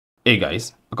Hey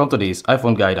guys, welcome to this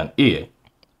iPhone guide, and here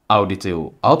I'll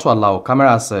detail how to allow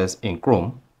camera access in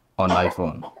Chrome on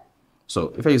iPhone.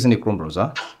 So if you're using a Chrome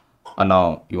browser and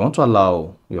now you want to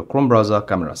allow your Chrome browser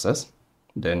camera access,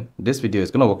 then this video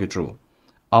is going to walk you through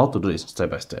how to do this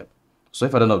step by step. So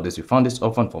if I don't know this, you found this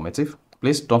often informative,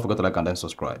 please don't forget to like and then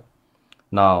subscribe.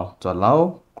 Now, to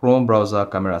allow Chrome browser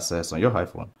camera access on your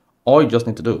iPhone, all you just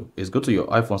need to do is go to your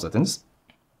iPhone settings.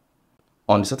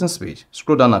 On the settings page,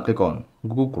 scroll down and click on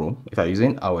Google Chrome if you're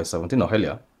using iOS 17 or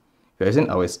earlier. If you're using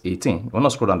iOS 18, you want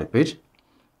to scroll down the page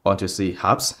until you see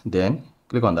apps, then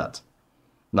click on that.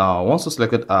 Now, once you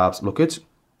selected apps, locate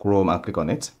Chrome and click on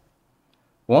it.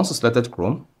 Once you selected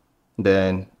Chrome,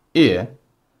 then here,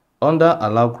 under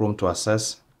Allow Chrome to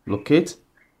access, locate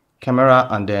camera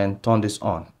and then turn this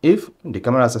on. If the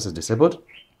camera access is disabled,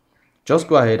 just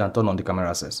go ahead and turn on the camera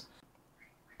access.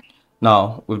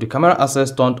 Now, with the camera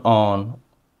access turned on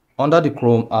under the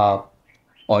Chrome app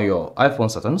on your iPhone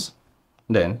settings,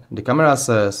 then the camera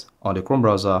access on the Chrome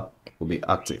browser will be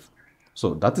active.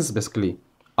 So that is basically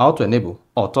how to enable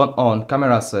or turn on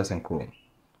camera access in Chrome.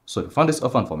 So if you found this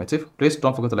offer informative, please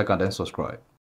don't forget to like and then subscribe.